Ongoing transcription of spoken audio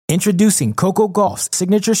Introducing Coco Gauff's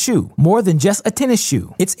signature shoe, more than just a tennis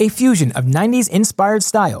shoe. It's a fusion of 90s-inspired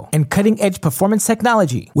style and cutting-edge performance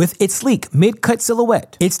technology. With its sleek mid-cut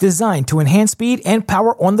silhouette, it's designed to enhance speed and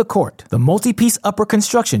power on the court. The multi-piece upper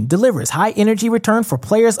construction delivers high-energy return for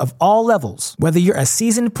players of all levels. Whether you're a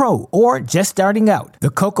seasoned pro or just starting out, the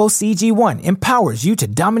Coco CG1 empowers you to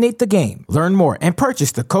dominate the game. Learn more and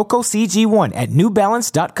purchase the Coco CG1 at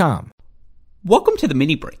newbalance.com. Welcome to the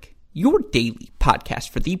Mini Break, your daily podcast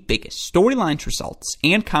for the biggest storylines, results,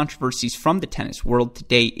 and controversies from the tennis world.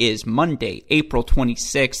 Today is Monday, April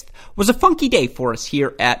 26th. Was a funky day for us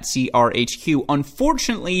here at CRHQ.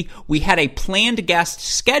 Unfortunately, we had a planned guest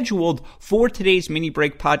scheduled for today's Mini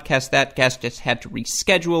Break podcast. That guest just had to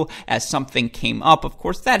reschedule as something came up. Of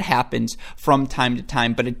course, that happens from time to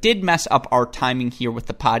time, but it did mess up our timing here with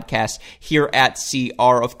the podcast here at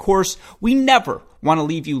CR. Of course, we never want to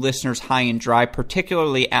leave you listeners high and dry,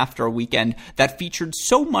 particularly after a weekend that featured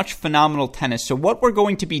so much phenomenal tennis. So what we're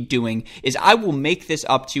going to be doing is I will make this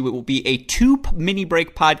up to you. It will be a 2 Mini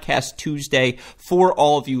Break podcast Tuesday for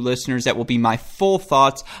all of you listeners. That will be my full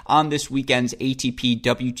thoughts on this weekend's ATP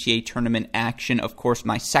WTA tournament action. Of course,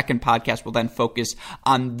 my second podcast will then focus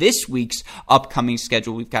on this week's upcoming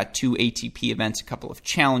schedule. We've got 2 ATP events, a couple of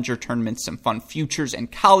challenger tournaments, some fun futures,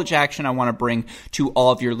 and college action I want to bring to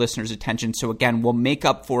all of your listeners' attention. So again, we'll make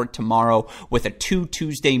up for it tomorrow with a 2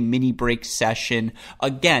 Tuesday mini break session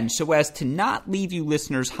again, so as to not leave you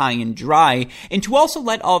listeners high and dry, and to also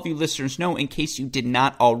let all of you listeners know, in case you did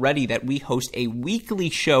not already, that we host a weekly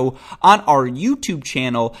show on our YouTube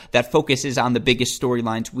channel that focuses on the biggest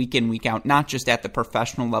storylines week in, week out, not just at the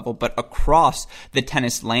professional level, but across the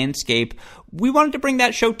tennis landscape. We wanted to bring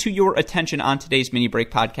that show to your attention on today's Mini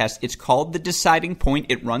Break podcast. It's called The Deciding Point.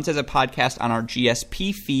 It runs as a podcast on our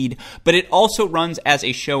GSP feed, but it also runs as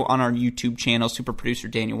a show on our YouTube channel. Super producer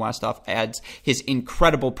Daniel Westoff adds his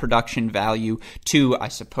incredible production value to, I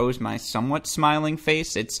suppose, my somewhat smiling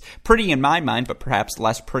face. It's pretty in my mind, but perhaps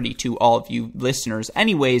less pretty to all of you listeners.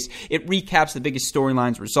 Anyways, it recaps the biggest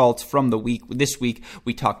storylines, results from the week. This week,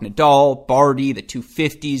 we talk Nadal, Barty, the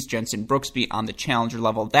 250s, Jensen Brooksby on the challenger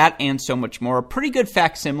level, that and so much more. A pretty good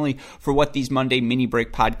facsimile for what these Monday Mini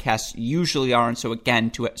Break podcasts usually are. And so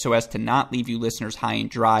again, so as to not leave you listeners high and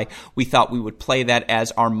dry, we thought we would play that as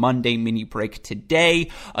our Monday Mini Break today.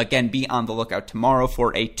 Again, be on the lookout tomorrow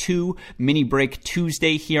for a 2 Mini Break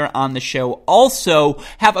Tuesday here on the show. Also,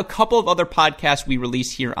 have a couple of other podcasts we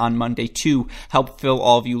release here on Monday to help fill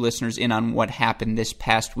all of you listeners in on what happened this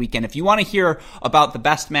past weekend. If you want to hear about the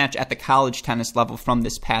best match at the college tennis level from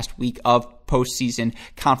this past week of postseason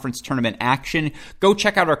conference tournament action, go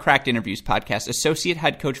check out our Cracked Interviews podcast. Associate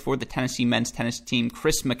head coach for the Tennessee men's tennis team,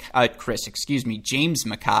 James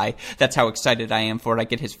Mackay. That's how excited I am for it. I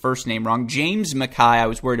get his first name wrong. James Mackay. I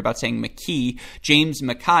was worried about saying McKee. James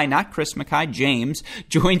Mackay, not Chris Mackay. James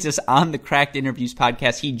joins us on the Cracked Interviews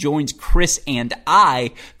podcast. He joins Chris and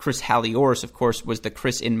I. Chris Halioris, of course, was the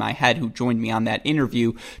Chris in my head who joined me on that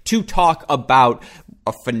interview to talk about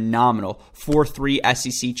a phenomenal 4-3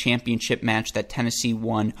 SEC championship match that Tennessee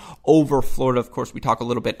won over Florida. Of course, we talk a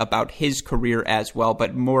little bit about his career as well,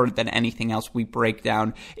 but more than anything else, we break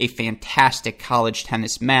down a fantastic college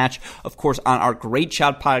tennis match. Of course, on our Great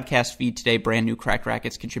Shot podcast feed today, brand new Cracked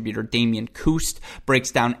Rackets contributor Damian Kust breaks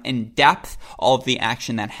down in depth all of the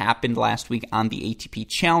action that happened last week on the ATP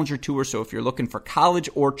Challenger Tour. So if you're looking for college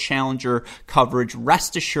or challenger coverage,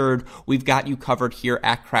 rest assured we've got you covered here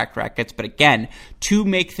at Cracked Rackets. But again, to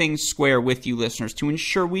make things square with you listeners, to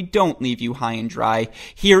ensure we don't leave you high and dry,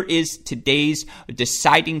 here is today's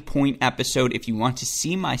Deciding Point episode. If you want to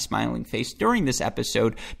see my smiling face during this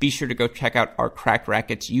episode, be sure to go check out our Cracked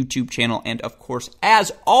Rackets YouTube channel. And of course,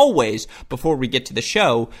 as always, before we get to the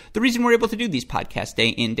show, the reason we're able to do these podcasts day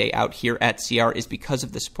in, day out here at CR is because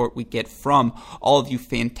of the support we get from all of you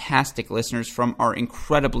fantastic listeners, from our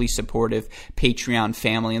incredibly supportive Patreon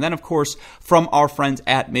family, and then of course from our friends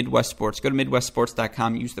at Midwest Sports. Go to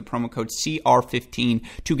MidwestSports.com, use the promo code CR15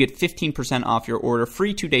 to get 15% off your order,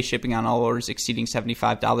 free 2-day shipping on all orders exceeding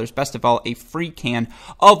 $75. Best of all, a free can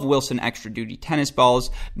of Wilson Extra Duty tennis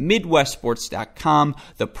balls. MidwestSports.com,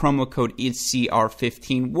 the promo code is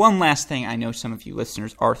CR15. One last thing I know some of you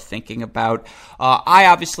listeners are thinking about. I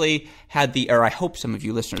obviously I hope some of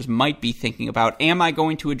you listeners might be thinking about, am I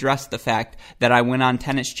going to address the fact that I went on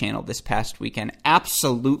Tennis Channel this past weekend?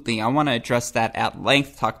 Absolutely. I want to address that at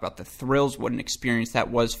length, talk about the thrills, what an experience experience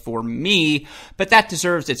that was for me, but that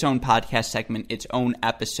deserves its own podcast segment, its own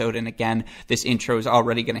episode. And again, this intro is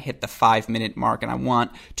already going to hit the 5-minute mark, and I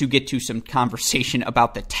want to get to some conversation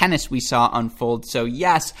about the tennis we saw unfold. So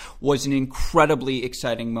yes, was an incredibly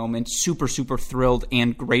exciting moment. Super thrilled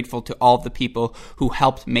and grateful to all the people who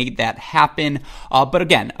helped make that happen. But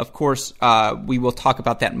again, of course, we will talk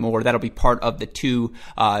about that more. That'll be part of the 2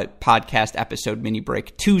 podcast episode mini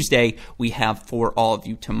break Tuesday we have for all of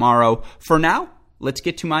you tomorrow. For now, let's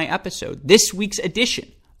get to my episode, this week's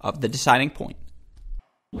edition of The Deciding Point.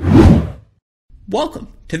 Welcome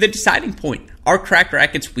to The Deciding Point, our Cracked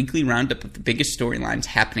Racquets weekly roundup of the biggest storylines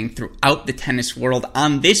happening throughout the tennis world.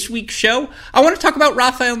 On this week's show, I want to talk about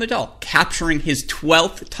Rafael Nadal capturing his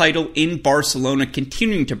 12th title in Barcelona,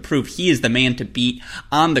 continuing to prove he is the man to beat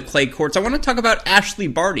on the clay courts. I want to talk about Ashley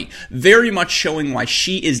Barty, very much showing why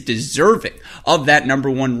she is deserving of that number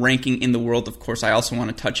 1 ranking in the world. Of course, I also want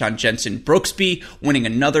to touch on Jenson Brooksby winning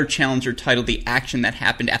another challenger title, the action that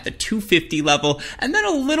happened at the 250 level, and then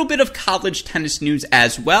a little bit of college tennis news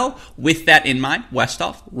as well. With that in mind,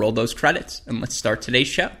 Westhoff, roll those credits, and let's start today's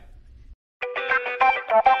show.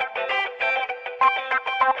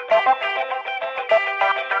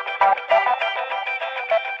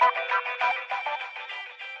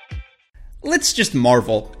 Let's just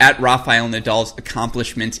marvel at Rafael Nadal's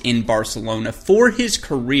accomplishments in Barcelona. For his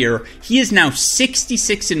career, he is now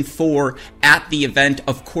 66-4 at the event.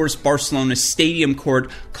 Of course, Barcelona's stadium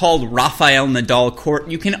court called Rafael Nadal Court.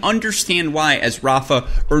 You can understand why, as Rafa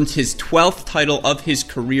earns his 12th title of his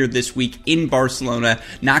career this week in Barcelona,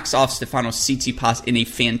 knocks off Stefanos Tsitsipas in a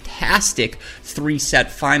fantastic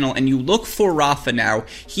 3-set final. And you look for Rafa now,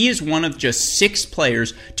 he is one of just 6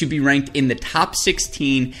 players to be ranked in the top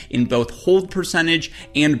 16 in both hold percentage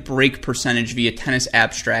and break percentage via Tennis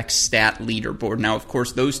Abstract's stat leaderboard. Now, of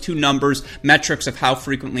course, those 2 numbers, metrics of how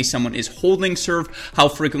frequently someone is holding serve, how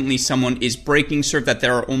frequently someone is breaking serve, that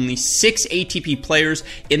there are only 6 ATP players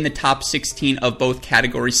in the top 16 of both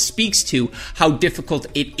categories, speaks to how difficult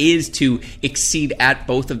it is to exceed at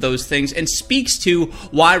both of those things, and speaks to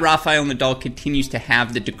why Rafael Nadal continues to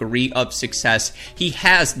have the degree of success he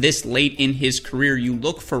has this late in his career. You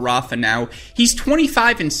look for Rafa now, he's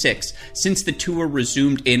 25-6 since the tour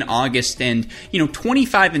resumed in August, and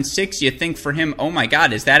 25-6, you think for him, oh my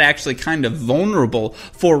god, is that actually kind of vulnerable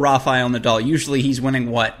for Rafael Nadal? Usually he's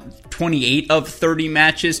winning 28 of 30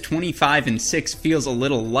 matches. 25-6 feels a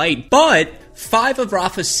little light, but 5 of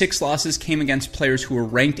Rafa's 6 losses came against players who were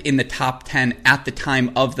ranked in the top 10 at the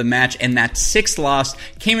time of the match, and that 6th loss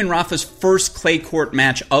came in Rafa's first clay court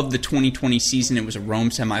match of the 2020 season. It was a Rome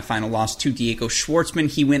semifinal loss to Diego Schwartzman.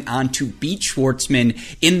 He went on to beat Schwartzman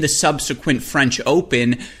in the subsequent French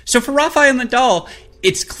Open. So for Rafael Nadal,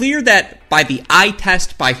 it's clear that by the eye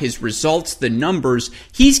test, by his results, the numbers,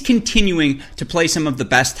 he's continuing to play some of the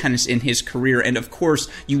best tennis in his career. And of course,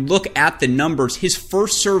 you look at the numbers, his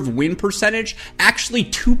first serve win percentage, actually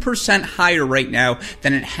 2% higher right now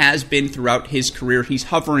than it has been throughout his career. He's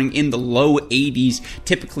hovering in the low 80s.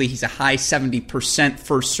 Typically, he's a high 70%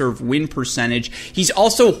 first serve win percentage. He's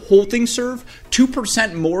also holding serve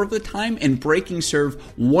 2% more of the time and breaking serve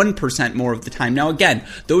 1% more of the time. Now again,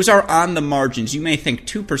 those are on the margins. You may think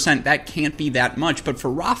 2%, that can't be that much, but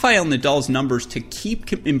for Rafael Nadal's numbers to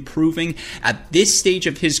keep improving at this stage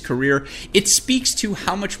of his career, it speaks to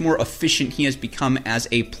how much more efficient he has become as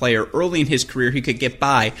a player. Early in his career, he could get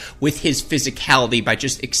by with his physicality by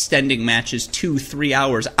just extending matches 2-3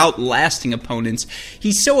 hours, outlasting opponents.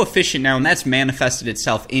 He's so efficient now, and that's manifested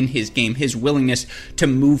itself in his game, his willingness to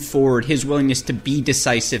move forward, his willingness to be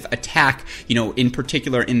decisive, attack, in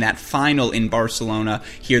particular in that final in Barcelona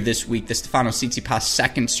here this week, the Stefanos Tsitsipas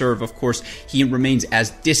second serve. Of course, he remains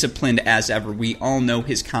as disciplined as ever. We all know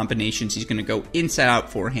his combinations. He's going to go inside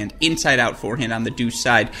out forehand on the deuce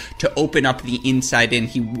side to open up the inside in.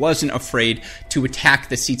 He wasn't afraid to attack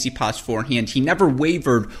the Tsitsipas forehand. He never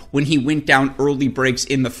wavered when he went down early breaks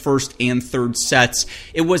in the first and third sets.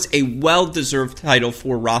 It was a well-deserved title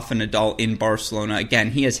for Rafa Nadal in Barcelona.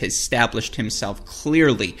 Again, he has established himself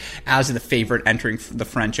clearly as the favorite entering the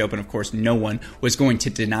French Open. Of course, no one was going to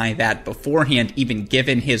deny that beforehand, even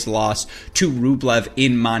given his loss to Rublev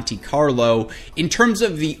in Monte Carlo. In terms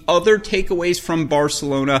of the other takeaways from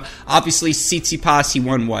Barcelona, obviously Tsitsipas, he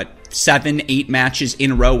won 7-8 matches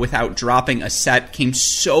in a row without dropping a set, came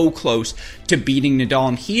so close to beating Nadal,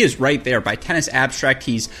 and he is right there. By Tennis Abstract,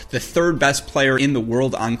 he's the third best player in the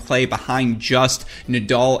world on clay behind just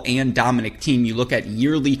Nadal and Dominic Thiem. You look at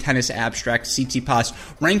yearly Tennis Abstract, Tsitsipas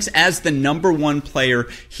ranks as the number one player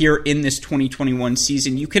here in this 2021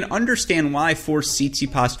 season. You can understand why for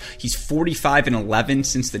Tsitsipas. He's 45-11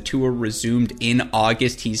 since the tour resumed in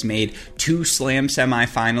August. He's made 2 Slam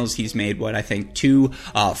semifinals. He's made two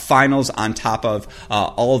finals on top of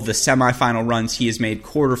all of the semifinal runs. He has made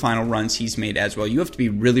quarterfinal runs. He's made as well. You have to be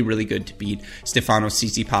really, really good to beat Stefanos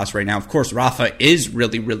Tsitsipas right now. Of course, Rafa is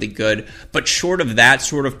really, really good, but short of that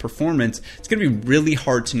sort of performance, it's going to be really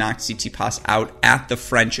hard to knock Tsitsipas out at the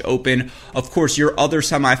French Open. Of course, your other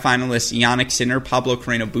semifinalists, Jannik Sinner, Pablo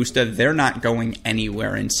Carreño Busta, they're not going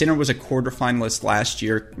anywhere. And Sinner was a quarterfinalist last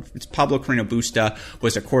year. Pablo Carreño Busta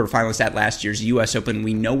was a quarterfinalist at last year's U.S. Open.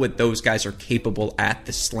 We know what those guys are capable at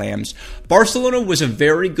the Slams. Barcelona was a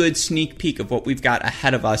very good sneak peek of what we've got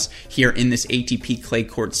ahead of us here in this ATP clay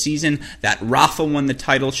court season. That Rafa won the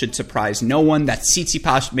title should surprise no one. That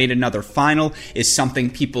Tsitsipas made another final is something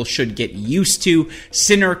people should get used to.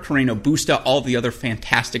 Sinner, Carreño Busta, all the other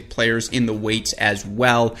fantastic players in the weights as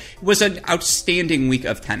well. It was an outstanding week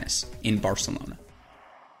of tennis in Barcelona.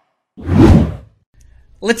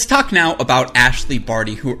 Let's talk now about Ashley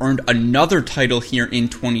Barty, who earned another title here in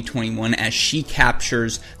 2021 as she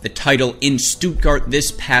captures the title in Stuttgart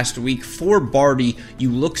this past week. For Barty,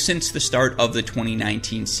 you look since the start of the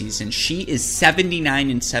 2019 season, she is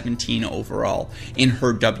 79-17 overall in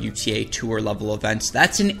her WTA Tour level events.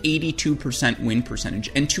 That's an 82% win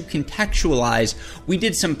percentage. And to contextualize, we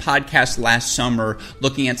did some podcasts last summer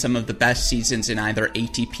looking at some of the best seasons in either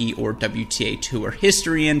ATP or WTA Tour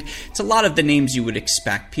history, and it's a lot of the names you would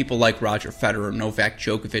expect. People like Roger Federer, Novak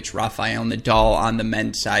Djokovic, Rafael Nadal on the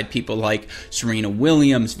men's side, people like Serena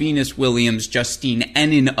Williams, Venus Williams, Justine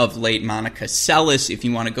Henin of late, Monica Seles, if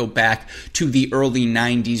you want to go back to the early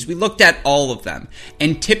 90s. We looked at all of them,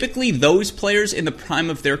 and typically those players in the prime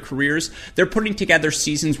of their careers, they're putting together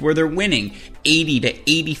seasons where they're winning 80 to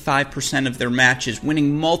 85% of their matches,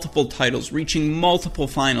 winning multiple titles, reaching multiple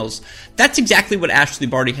finals. That's exactly what Ashley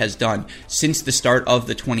Barty has done since the start of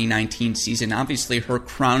the 2019 season. Obviously, her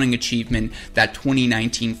crowning achievement, that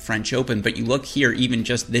 2019 French Open, but you look here, even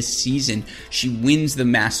just this season, she wins the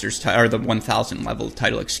Masters or the 1000 level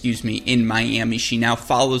title, in Miami. She now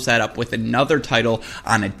follows that up with another title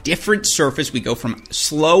on a different surface. We go from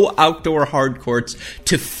slow outdoor hard courts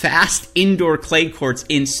to fast indoor clay courts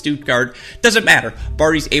in Stuttgart. Doesn't matter.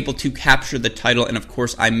 Barty's able to capture the title, and of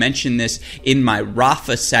course, I mentioned this in my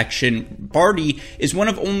Rafa section. Barty is one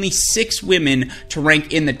of only 6 women to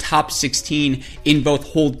rank in the top 16 in both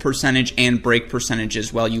hold percentage and break percentage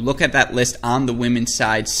as well. You look at that list on the women's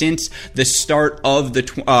side since the start of the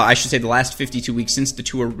the last 52 weeks since the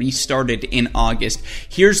tour restarted in August.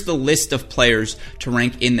 Here's the list of players to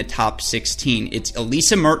rank in the top 16. It's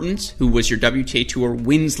Elisa Mertens, who was your WTA Tour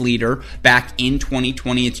wins leader back in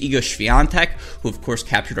 2020. It's Iga Swiatek, who of course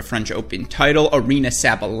captured a French Open title. Aryna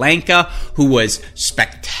Sabalenka, who was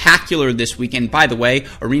spectacular this weekend. By the way,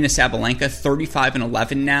 Aryna Sabalenka,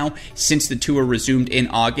 35-11 now since the tour resumed in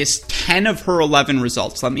August. 10 of her 11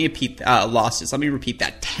 results. Let me repeat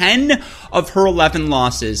that. 10 of her 11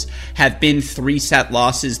 losses have been 3-set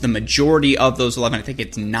losses. The majority of those 11, I think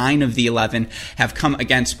it's 9 of the 11, have come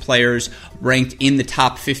against players ranked in the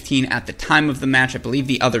top 15 at the time of the match. I believe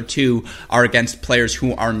the other 2 are against players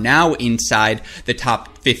who are now inside the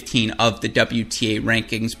top 15 of the WTA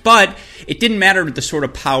rankings. But it didn't matter the sort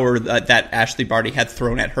of power that Ashley Barty had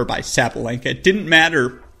thrown at her by Sabalenka. It didn't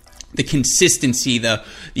matter the consistency, the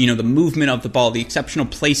movement of the ball, the exceptional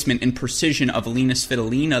placement and precision of Alina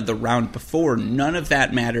Svitolina the round before. None of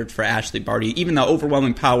that mattered for Ashley Barty, even the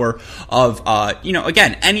overwhelming power of,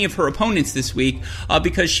 any of her opponents this week,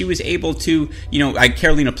 because she was able to,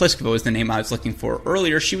 Karolina Pliskova was the name I was looking for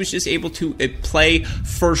earlier. She was just able to play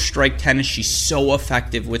first strike tennis. She's so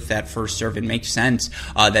effective with that first serve. It makes sense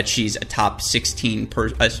that she's a top 16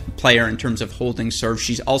 player in terms of holding serve.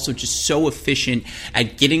 She's also just so efficient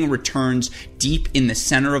at getting returns deep in the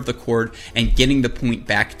center of the court and getting the point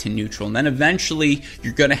back to neutral. And then eventually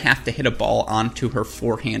you're going to have to hit a ball onto her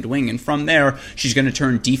forehand wing. And from there, she's going to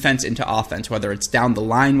turn defense into offense, whether it's down the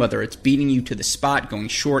line, whether it's beating you to the spot, going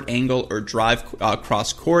short angle, or drive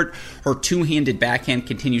cross court. Her two-handed backhand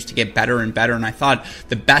continues to get better and better. And I thought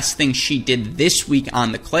the best thing she did this week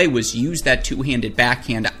on the clay was use that two-handed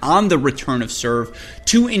backhand on the return of serve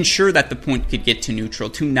to ensure that the point could get to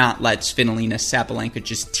neutral, to not let Svitolina Sabalenka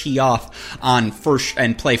just tee off on first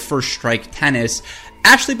and play first strike tennis.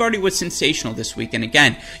 Ashley Barty was sensational this week, and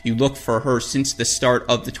again, you look for her since the start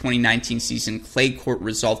of the 2019 season clay court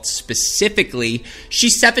results specifically.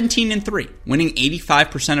 She's 17-3, winning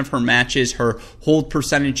 85% of her matches. Her hold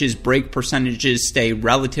percentages, break percentages stay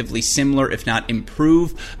relatively similar, if not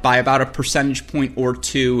improve by about a percentage point or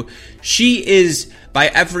two. She is, by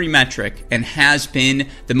every metric, and has been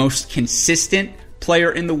the most consistent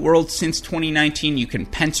player in the world since 2019. You can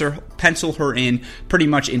pencil her in pretty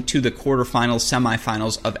much into the quarterfinals,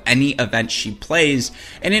 semifinals of any event she plays.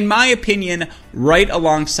 And in my opinion, right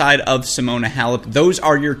alongside of Simona Halep, those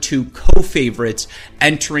are your two co-favorites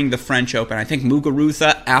entering the French Open. I think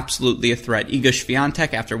Muguruza, absolutely a threat. Iga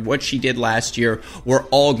Swiatek, after what she did last year, we're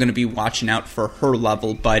all going to be watching out for her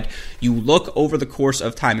level. But you look over the course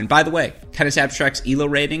of time, and by the way, Tennis Abstract's ELO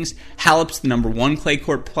ratings, Halep's the number 1 clay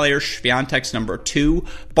court player, Swiatek's number 2,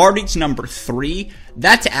 Barty's number 3.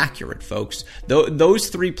 That's accurate, folks. Those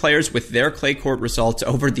 3 players with their clay court results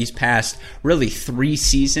over these past, really 3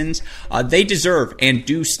 seasons, they deserve and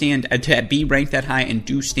do stand to be ranked that high and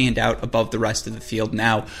do stand out above the rest of the field.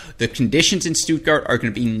 Now, the conditions in Stuttgart are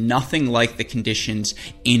going to be nothing like the conditions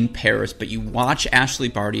in Paris, but you watch Ashley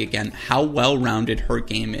Barty again, how well-rounded her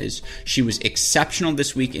game is. She was exceptional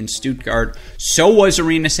this week in Stuttgart. So was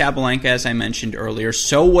Aryna Sabalenka, as I mentioned earlier.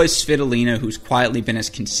 So was Svitolina, who's quietly been as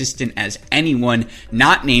consistent as anyone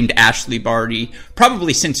not named Ashley Barty,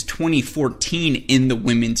 probably since 2014 in the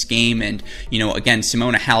women's game. And, again,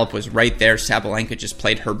 Simona Halep was right there. Sabalenka just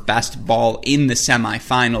played her best ball in the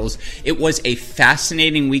semifinals. It was a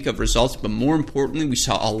fascinating week of results, but more importantly, we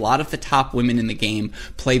saw a lot of the top women in the game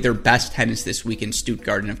play their best tennis this week in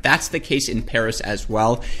Stuttgart. And if that's the case in Paris as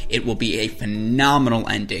well, it will be a phenomenal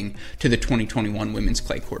ending to the 2021 women's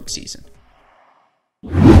clay court season.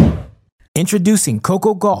 Introducing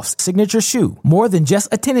Coco Gauff's signature shoe. More than just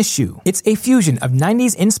a tennis shoe, it's a fusion of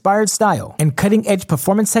 90s-inspired style and cutting-edge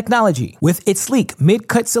performance technology. With its sleek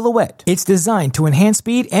mid-cut silhouette, it's designed to enhance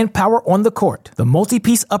speed and power on the court. The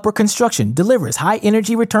multi-piece upper construction delivers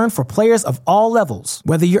high-energy return for players of all levels.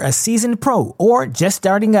 Whether you're a seasoned pro or just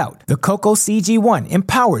starting out, the Coco CG1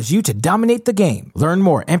 empowers you to dominate the game. Learn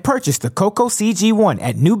more and purchase the Coco CG1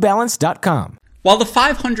 at NewBalance.com. While the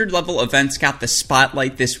 500-level events got the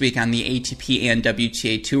spotlight this week on the ATP and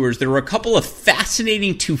WTA tours, there were a couple of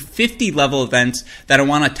fascinating 250-level events that I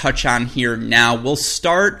want to touch on here now. We'll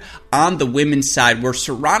start on the women's side, where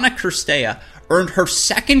Sorana Cîrstea earned her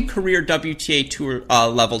second career WTA Tour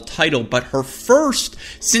level title, but her first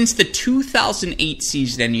since the 2008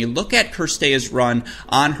 season. And you look at Cîrstea's run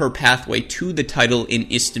on her pathway to the title in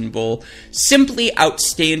Istanbul, simply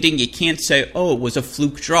outstanding. You can't say, oh, it was a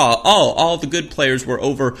fluke draw. Oh, all the good players were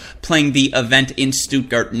over playing the event in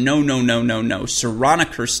Stuttgart. No. Sorana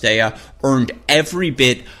Cîrstea earned every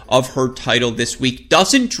bit of her title this week.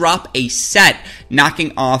 Doesn't drop a set,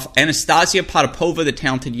 knocking off Anastasia Potapova, the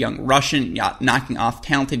talented young Russian, knocking off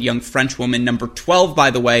talented young French woman, number 12,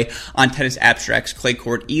 by the way, on Tennis Abstract's clay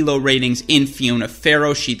court ELO ratings in Fiona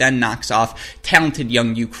Ferro. She then knocks off talented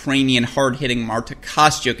young Ukrainian hard-hitting Marta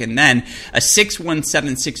Kostyuk, and then a 6-1,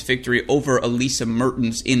 7-6 victory over Elisa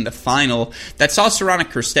Mertens in the final that saw Sorana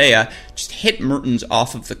Cîrstea just hit Mertens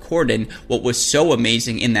off of the court. And what was so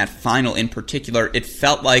amazing in that final in particular, it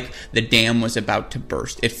felt like the dam was about to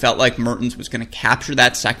burst. It felt like Mertens was going to capture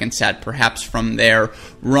that second set, perhaps from there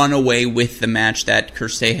run away with the match, that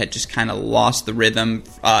Cîrstea had just kind of lost the rhythm.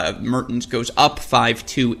 Mertens goes up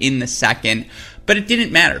 5-2 in the second. But it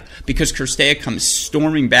didn't matter, because Cîrstea comes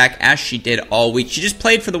storming back as she did all week. She just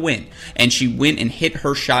played for the win, and she went and hit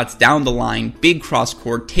her shots down the line, big cross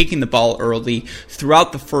court, taking the ball early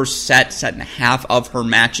throughout the first set and a half of her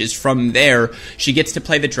matches. From there, she gets to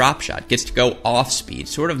play the drop shot, gets to go off speed,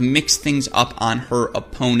 sort of mix things up on her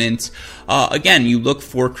opponents. Again, you look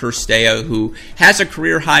for Cîrstea, who has a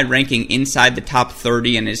career-high ranking inside the top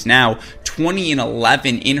 30 and is now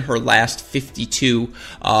 20-11 in her last 52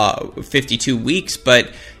 weeks,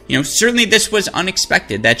 but certainly this was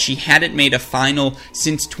unexpected, that she hadn't made a final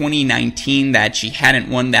since 2019, that she hadn't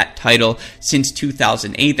won that title since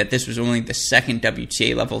 2008, that this was only the second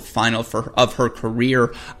WTA level final of her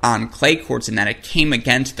career on clay courts, and that it came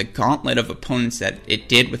against the gauntlet of opponents that it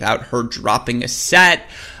did without her dropping a set.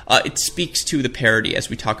 It speaks to the parity, as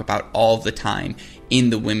we talk about all the time, in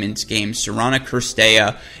the women's game. Sorana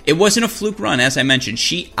Cirstea, it wasn't a fluke run, as I mentioned.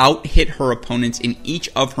 She out-hit her opponents in each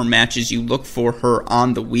of her matches. You look for her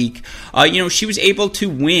on the week. She was able to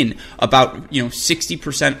win about,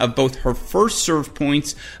 60% of both her first serve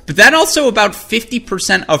points, but that also about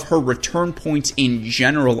 50% of her return points in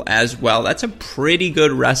general as well. That's a pretty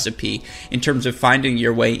good recipe in terms of finding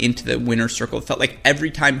your way into the winner's circle. It felt like every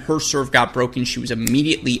time her serve got broken, she was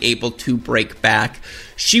immediately able to break back.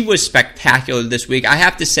 She was spectacular this week. I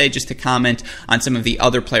have to say, just to comment on some of the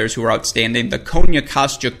other players who were outstanding, the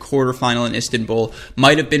Konya-Kostya quarterfinal in Istanbul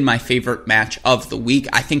might have been my favorite match of the week.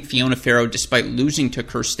 I think Fiona Ferro, despite losing to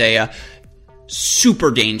Cirstea,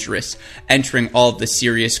 super dangerous entering all of the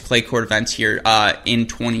serious clay court events here in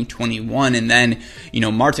 2021. And then,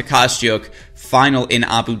 Marta Kostyuk, final in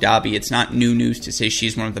Abu Dhabi. It's not new news to say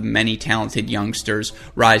she's one of the many talented youngsters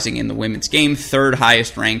rising in the women's game. Third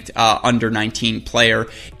highest ranked under 19 player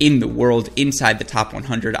in the world, inside the top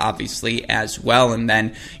 100, obviously, as well. And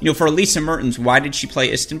then, for Elisa Mertens, why did she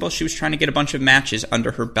play Istanbul? She was trying to get a bunch of matches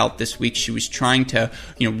under her belt this week. She was trying to,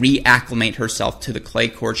 reacclimate herself to the clay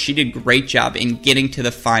court. She did a great job in getting to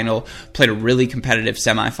the final, played a really competitive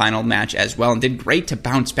semifinal match as well, and did great to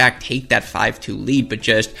bounce back, take that 5-2 lead, but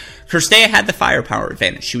just Cirstea had the firepower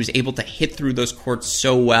advantage. She was able to hit through those courts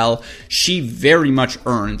so well. She very much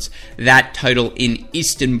earns that title in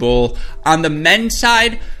Istanbul. On the men's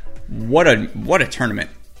side, what a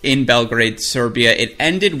tournament in Belgrade, Serbia. It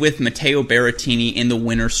ended with Matteo Berrettini in the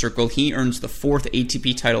winner's circle. He earns the fourth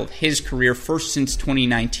ATP title of his career, first since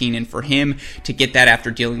 2019, and for him to get that after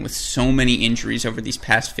dealing with so many injuries over these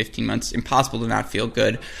past 15 months, impossible to not feel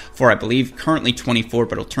good for, I believe, currently 24,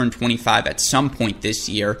 but he'll turn 25 at some point this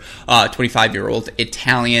year, 25-year-old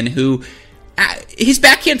Italian who, his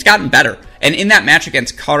backhand's gotten better. And in that match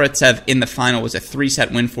against Karatsev in the final was a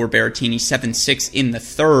 3-set win for Berrettini, 7-6 in the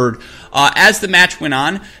third. As the match went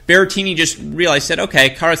on, Berrettini just realized, said, okay,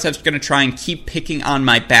 Karatsev's going to try and keep picking on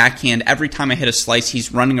my backhand. Every time I hit a slice,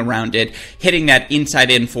 he's running around it, hitting that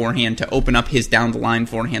inside-in forehand to open up his down-the-line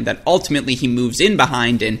forehand that ultimately he moves in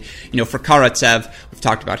behind. And, for Karatsev, we've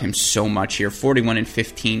talked about him so much here,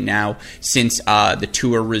 41-15 now since the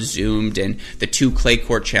tour resumed, and the two clay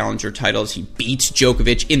court challenger titles. He beats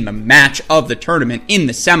Djokovic in the match of the tournament in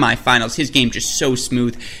the semifinals. His game just so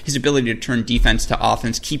smooth. His ability to turn defense to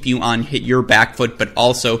offense, keep you on hit your back foot, but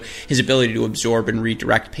also his ability to absorb and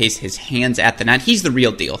redirect pace, his hands at the net. He's the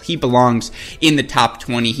real deal. He belongs in the top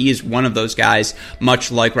 20. He is one of those guys,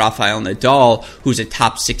 much like Rafael Nadal, who's a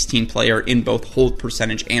top 16 player in both hold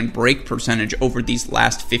percentage and break percentage over these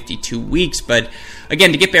last 52 weeks. But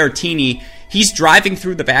again, to get Berrettini, he's driving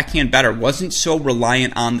through the backhand better, wasn't so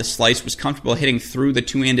reliant on the slice, was comfortable hitting through the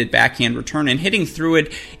two-handed backhand return and hitting through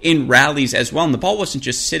it in rallies as well. And the ball wasn't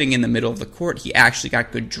just sitting in the middle of the court. He actually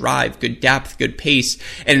got good drive, good depth, good pace,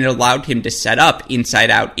 and it allowed him to set up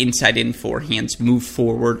inside-out, inside-in forehands, move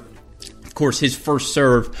forward. Of course, his first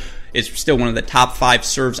serve is still one of the top 5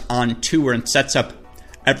 serves on tour and sets up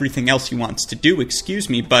everything else he wants to do,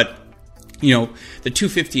 but, the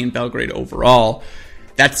 250 in Belgrade overall,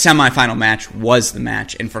 that semifinal match was the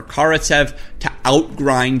match. And for Karatsev to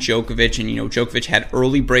outgrind Djokovic, and Djokovic had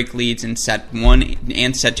early break leads in set 1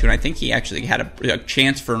 and set 2, and I think he actually had a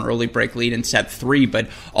chance for an early break lead in set 3, but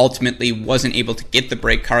ultimately wasn't able to get the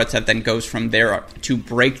break. Karatsev then goes from there to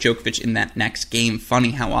break Djokovic in that next game.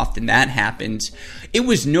 Funny how often that happens. It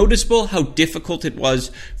was noticeable how difficult it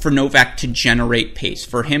was for Novak to generate pace,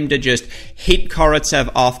 for him to just hit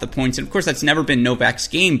Karatsev off the points. And of course, that's never been Novak's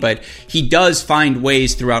game, but he does find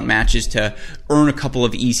ways throughout matches to earn a couple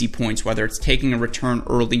of easy points, whether it's taking a return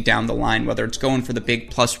early down the line, whether it's going for the big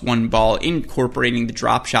 +1 ball, incorporating the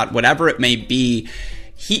drop shot, whatever it may be.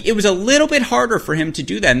 It was a little bit harder for him to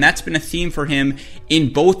do that, and that's been a theme for him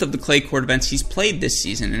in both of the clay court events he's played this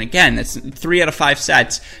season. And again, that's 3 out of 5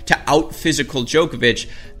 sets to out-physical Djokovic.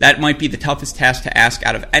 That might be the toughest task to ask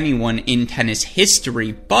out of anyone in tennis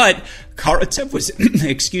history, but Karatsev was,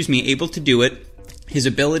 able to do it. His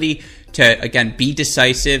ability to, again, be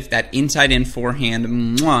decisive, that inside-in forehand,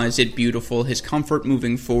 is it beautiful, his comfort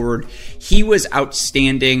moving forward, he was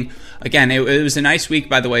outstanding. Again, it was a nice week,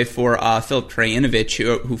 by the way, for Filip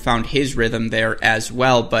Krajinovic, who found his rhythm there as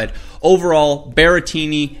well, but overall,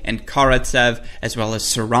 Berrettini and Karatsev, as well as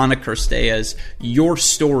Sorana Cirstea, your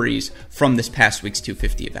stories from this past week's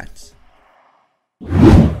 250 events.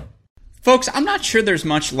 Folks, I'm not sure there's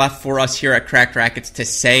much left for us here at Cracked Racquets to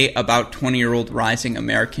say about 20-year-old rising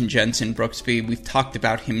American Jenson Brooksby. We've talked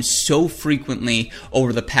about him so frequently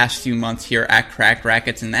over the past few months here at Cracked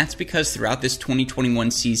Racquets, and that's because throughout this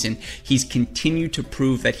 2021 season, he's continued to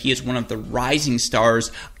prove that he is one of the rising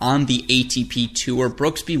stars on the ATP Tour.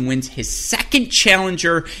 Brooksby wins his second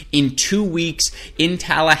challenger in 2 weeks in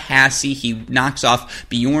Tallahassee. He knocks off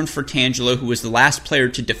Bjorn Furtangelo, who was the last player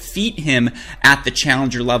to defeat him at the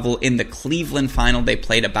challenger level in the Cleveland final they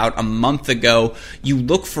played about a month ago. You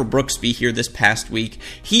look for Brooksby here this past week.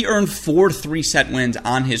 He earned 4 3-set wins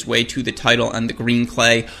on his way to the title on the green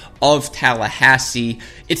clay of Tallahassee.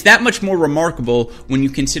 It's that much more remarkable when you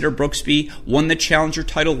consider Brooksby won the challenger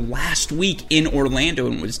title last week in Orlando,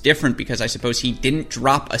 and was different because I suppose he didn't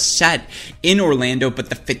drop a set in Orlando, but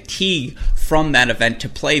the fatigue from that event to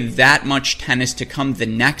play that much tennis, to come the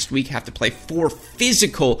next week have to play 4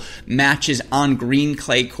 physical matches on green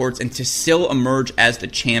clay courts and to still emerge as the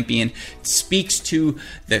champion, speaks to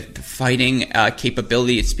the fighting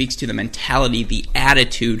capability. It speaks to the mentality, the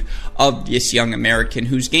attitude of this young American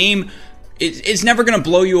whose game is never going to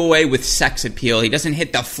blow you away with sex appeal. He doesn't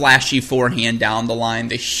hit the flashy forehand down the line,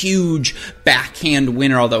 the huge backhand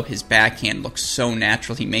winner, although his backhand looks so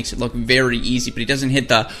natural. He makes it look very easy, but he doesn't hit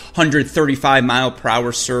the 135 mile per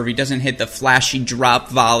hour serve. He doesn't hit the flashy drop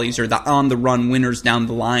volleys or the on-the-run winners down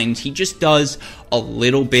the lines. He just does a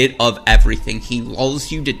little bit of everything. He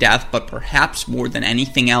lulls you to death, but perhaps more than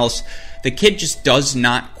anything else, the kid just does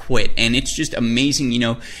not quit, and it's just amazing.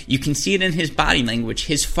 You can see it in his body language,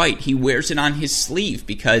 his fight. He wears it on his sleeve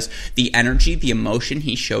because the energy, the emotion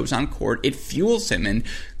he shows on court, it fuels him, and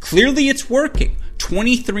clearly it's working.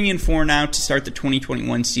 23-4 now to start the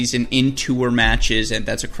 2021 season in tour matches, and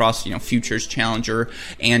that's across Futures, Challenger,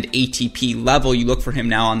 and ATP level. You look for him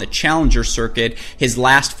now on the Challenger circuit. His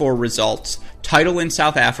last 4 results: title in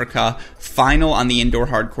South Africa, final on the indoor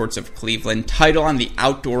hard courts of Cleveland, title on the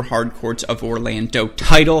outdoor hard courts of Orlando,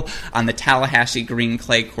 title on the Tallahassee green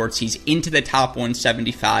clay courts. He's into the top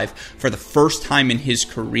 175 for the first time in his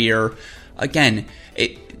career. Again,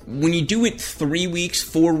 when you do it 3 weeks,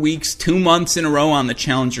 4 weeks, 2 months in a row on the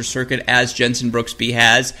Challenger circuit, as Jenson Brooksby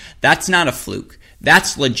has, that's not a fluke.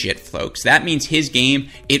 That's legit, folks. That means his game,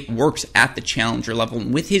 it works at the challenger level.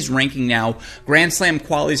 And with his ranking now, Grand Slam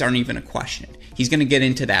qualities aren't even a question. He's going to get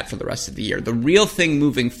into that for the rest of the year. The real thing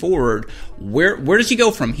moving forward, where does he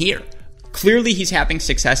go from here? Clearly, he's having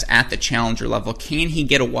success at the challenger level. Can he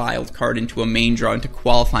get a wild card into a main draw, into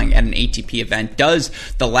qualifying at an ATP event? Does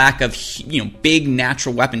the lack of big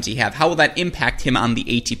natural weapons he have, how will that impact him on the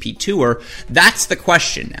ATP Tour? That's the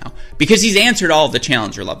question now, because he's answered all of the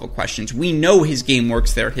challenger level questions. We know his game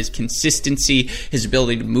works there. His consistency, his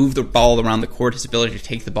ability to move the ball around the court, his ability to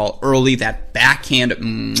take the ball early, that backhand,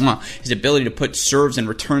 his ability to put serves and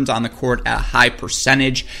returns on the court at a high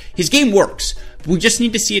percentage. His game works. We just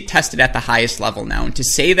need to see it tested at the highest level now. And to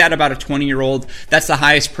say that about a 20-year-old, that's the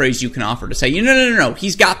highest praise you can offer. To say, no,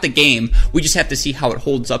 he's got the game. We just have to see how it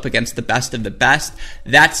holds up against the best of the best.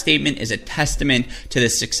 That statement is a testament to the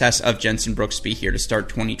success of Jenson Brooksby here to start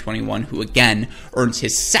 2021, who again earns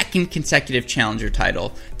his second consecutive challenger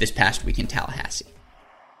title this past week in Tallahassee.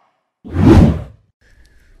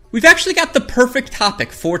 We've actually got the perfect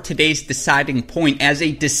topic for today's deciding point, as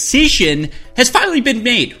a decision has finally been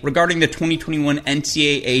made regarding the 2021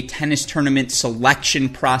 NCAA tennis tournament selection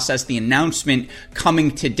process. The announcement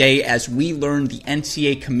coming today as we learn the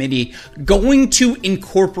NCAA committee going to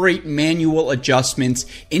incorporate manual adjustments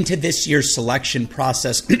into this year's selection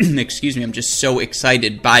process. Excuse me, I'm just so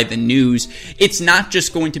excited by the news. It's not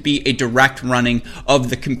just going to be a direct running of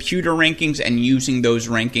the computer rankings and using those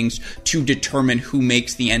rankings to determine who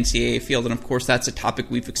makes the NCAA field. And of course, that's a topic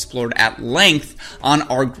we've explored at length on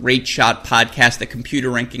our Great Shot podcast, the computer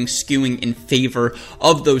rankings skewing in favor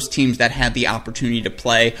of those teams that had the opportunity to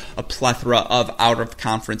play a plethora of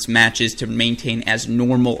out-of-conference matches to maintain as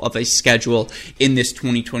normal of a schedule in this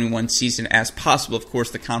 2021 season as possible. Of course,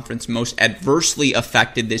 the conference most adversely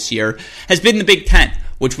affected this year has been the Big Ten,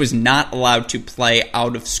 which was not allowed to play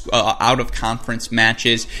out of conference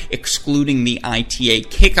matches, excluding the ITA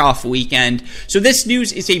kickoff weekend. So this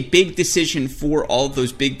news is a big decision for all of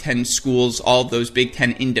those Big Ten schools, all of those Big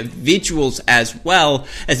Ten individuals, as well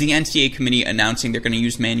as the NCAA committee announcing they're going to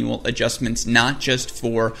use manual adjustments, not just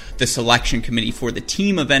for the selection committee for the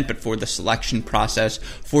team event, but for the selection process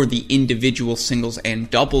for the individual singles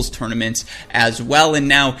and doubles tournaments as well. And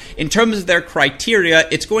now, in terms of their criteria,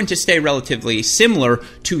 it's going to stay relatively similar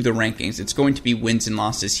to the rankings. It's going to be wins and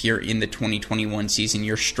losses here in the 2021 season,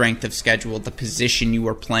 your strength of schedule, the position you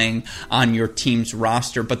are playing on your team's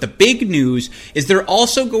roster. But the big news is they're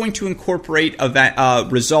also going to incorporate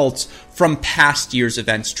results from past year's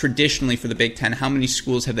events. Traditionally for the Big Ten, how many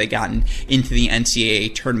schools have they gotten into the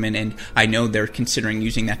NCAA tournament? And I know they're considering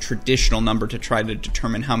using that traditional number to try to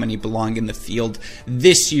determine how many belong in the field.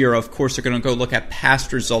 This year, of course, they're going to go look at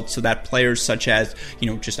past results so that players such as,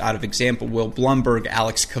 just out of example, Will Blumberg,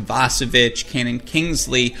 Alex Kovacevic, Cannon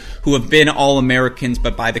Kingsley, who have been All-Americans in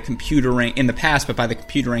the past, but by the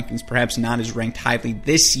computer rankings, perhaps not as ranked highly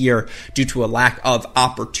this year due to a lack of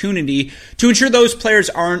opportunity, to ensure those players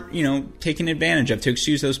aren't, taken advantage of, to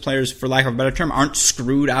excuse those players, for lack of a better term, aren't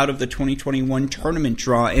screwed out of the 2021 tournament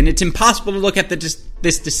draw. And it's impossible to look at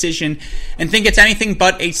this decision and think it's anything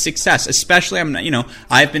but a success. Especially,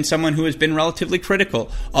 I've been someone who has been relatively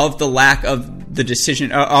critical of the lack of the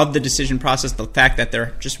decision process, the fact that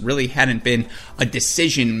there just really hadn't been a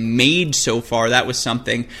decision made so far. That was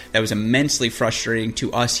something that was immensely frustrating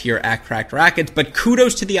to us here at Cracked Racquets. But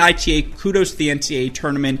kudos to the ITA, kudos to the NCAA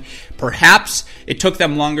tournament. Perhaps it took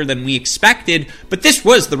them longer than we expected, but this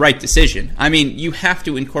was the right decision. You have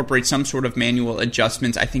to incorporate some sort of manual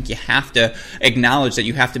adjustments. I think you have to acknowledge that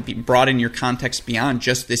you have to broaden your context beyond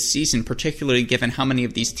just this season, particularly given how many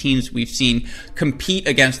of these teams we've seen compete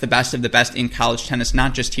against the best of the best in college tennis,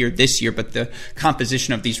 not just here this year, but the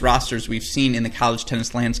composition of these rosters we've seen in the college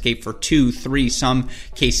tennis landscape for 2, 3, some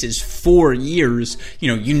cases 4 years.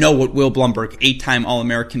 What Will Blumberg, 8-time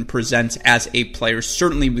All-American, presents as a player.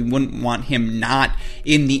 Certainly we wouldn't want him not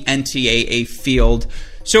in the NCAA field.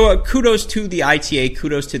 So kudos to the ITA,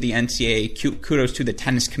 kudos to the NCAA, kudos to the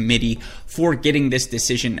tennis committee for getting this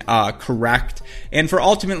decision correct, and for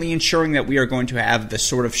ultimately ensuring that we are going to have the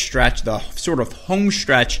sort of home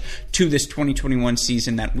stretch to this 2021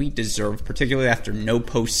 season that we deserve, particularly after no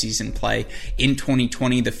postseason play in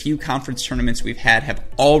 2020. The few conference tournaments we've had have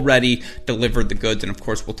already delivered the goods, and of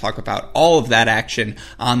course we'll talk about all of that action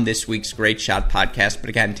on this week's Great Shot podcast. But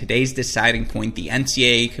again, today's deciding point, the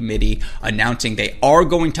NCAA committee announcing they are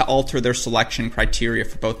going to alter their selection criteria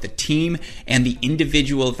for both the team and the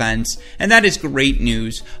individual events. And that is great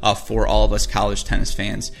news for all of us college tennis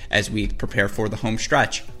fans as we prepare for the home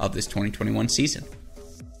stretch of this 2021 season.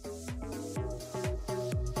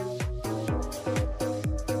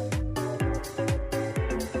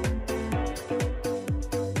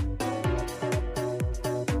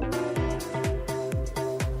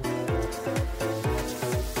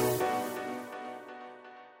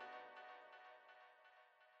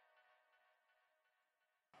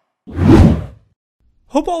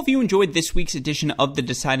 Hope all of you enjoyed this week's edition of The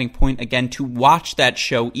Deciding Point. Again, to watch that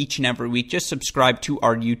show each and every week, just subscribe to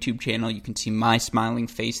our YouTube channel. You can see my smiling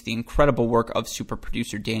face, the incredible work of super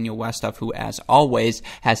producer Daniel Westoff, who, as always,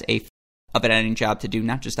 has an editing job to do,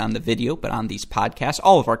 not just on the video, but on these podcasts.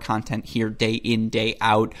 All of our content here, day in, day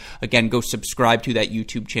out. Again, go subscribe to that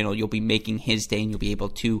YouTube channel. You'll be making his day, and you'll be able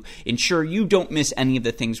to ensure you don't miss any of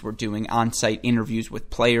the things we're doing. On-site interviews with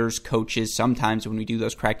players, coaches. Sometimes when we do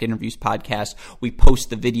those Cracked Interviews podcasts, we post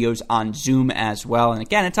the videos on Zoom as well. And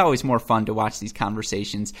again, it's always more fun to watch these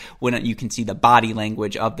conversations when you can see the body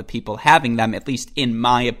language of the people having them, at least in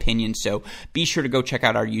my opinion. So be sure to go check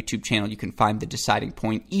out our YouTube channel. You can find The Deciding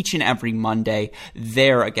Point each and every Monday.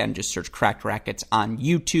 There, again, just search Cracked Racquets on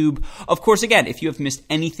YouTube. Of course, again, if you have missed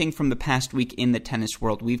anything from the past week in the tennis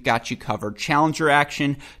world, we've got you covered. Challenger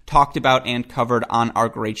action talked about and covered on our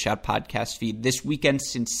Great Shot podcast feed. This weekend,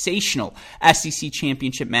 sensational SEC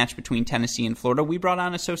championship match between Tennessee and Florida. We brought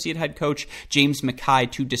on associate head coach James Mackay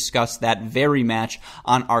to discuss that very match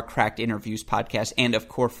on our Cracked Interviews podcast. And of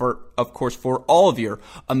course, for all of your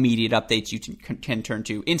immediate updates, you can turn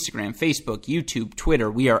to Instagram, Facebook, YouTube,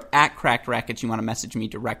 Twitter. We are at Cracked Racquets. You want to message me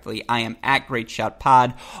directly, I am at Great Shot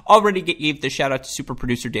Pod. Already gave the shout out to super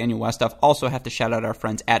producer Daniel Westoff. Also have to shout out our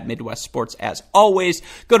friends at Midwest Sports as always.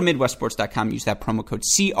 Go to MidwestSports.com, use that promo code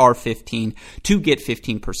CR15 to get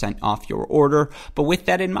 15% off your order. But with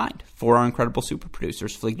that in mind, for our incredible super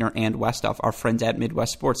producers, Fligner and Westoff, our friends at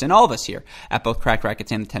Midwest Sports, and all of us here at both Cracked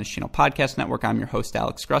Racquets and the Tennis Channel Podcast Network, I'm your host,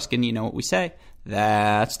 Alex Gruskin. You know what we say.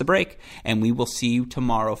 That's the break. And we will see you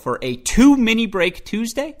tomorrow for a 2 mini break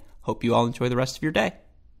Tuesday. Hope you all enjoy the rest of your day.